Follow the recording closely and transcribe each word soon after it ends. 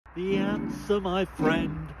The answer, my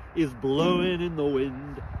friend, is blowing in the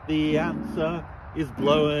wind. The answer is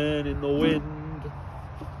blowing in the wind.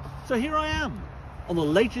 So here I am, on the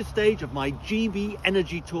latest stage of my GB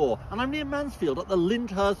Energy Tour, and I'm near Mansfield at the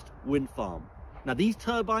Lyndhurst Wind Farm. Now, these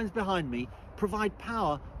turbines behind me provide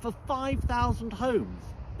power for 5,000 homes.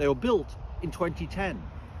 They were built in 2010.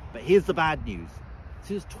 But here's the bad news.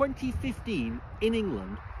 Since 2015 in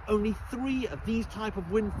England, only 3 of these type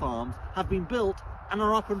of wind farms have been built and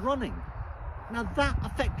are up and running. Now, that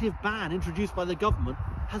effective ban introduced by the government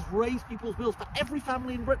has raised people's bills for every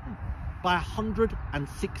family in Britain by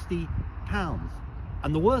 £160.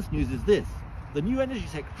 And the worst news is this: the new Energy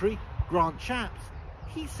Secretary, Grant Shapps,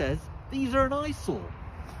 he says these are an eyesore.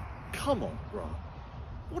 Come on, Grant.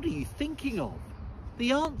 What are you thinking of?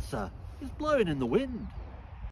 The answer is blowing in the wind.